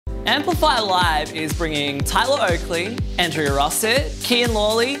Amplify Live is bringing Tyler Oakley, Andrea Russett, Kian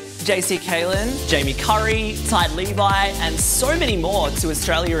Lawley, JC Kalen, Jamie Curry, Tide Levi, and so many more to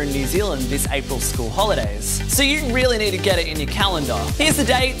Australia and New Zealand this April school holidays. So you really need to get it in your calendar. Here's the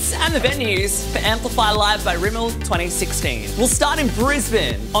dates and the venues for Amplify Live by Rimmel 2016. We'll start in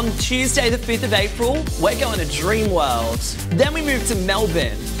Brisbane. On Tuesday the 5th of April, we're going to Dream World. Then we move to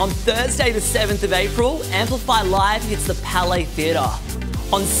Melbourne. On Thursday the 7th of April, Amplify Live hits the Palais Theatre.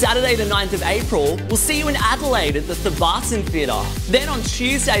 On Saturday the 9th of April, we'll see you in Adelaide at the Thebarton Theatre. Then on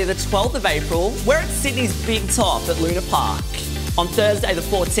Tuesday the 12th of April, we're at Sydney's Big Top at Luna Park. On Thursday the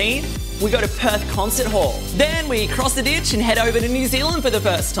 14th, we go to Perth Concert Hall. Then we cross the ditch and head over to New Zealand for the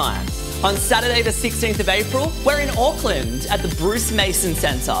first time. On Saturday the 16th of April, we're in Auckland at the Bruce Mason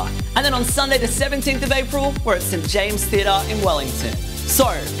Centre. And then on Sunday the 17th of April, we're at St James Theatre in Wellington. So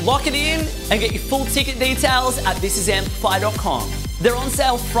lock it in and get your full ticket details at thisisamplify.com. They're on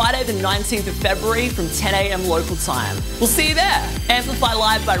sale Friday the 19th of February from 10 AM local time. We'll see you there. Amplify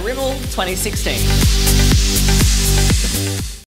Live by Rimmel 2016.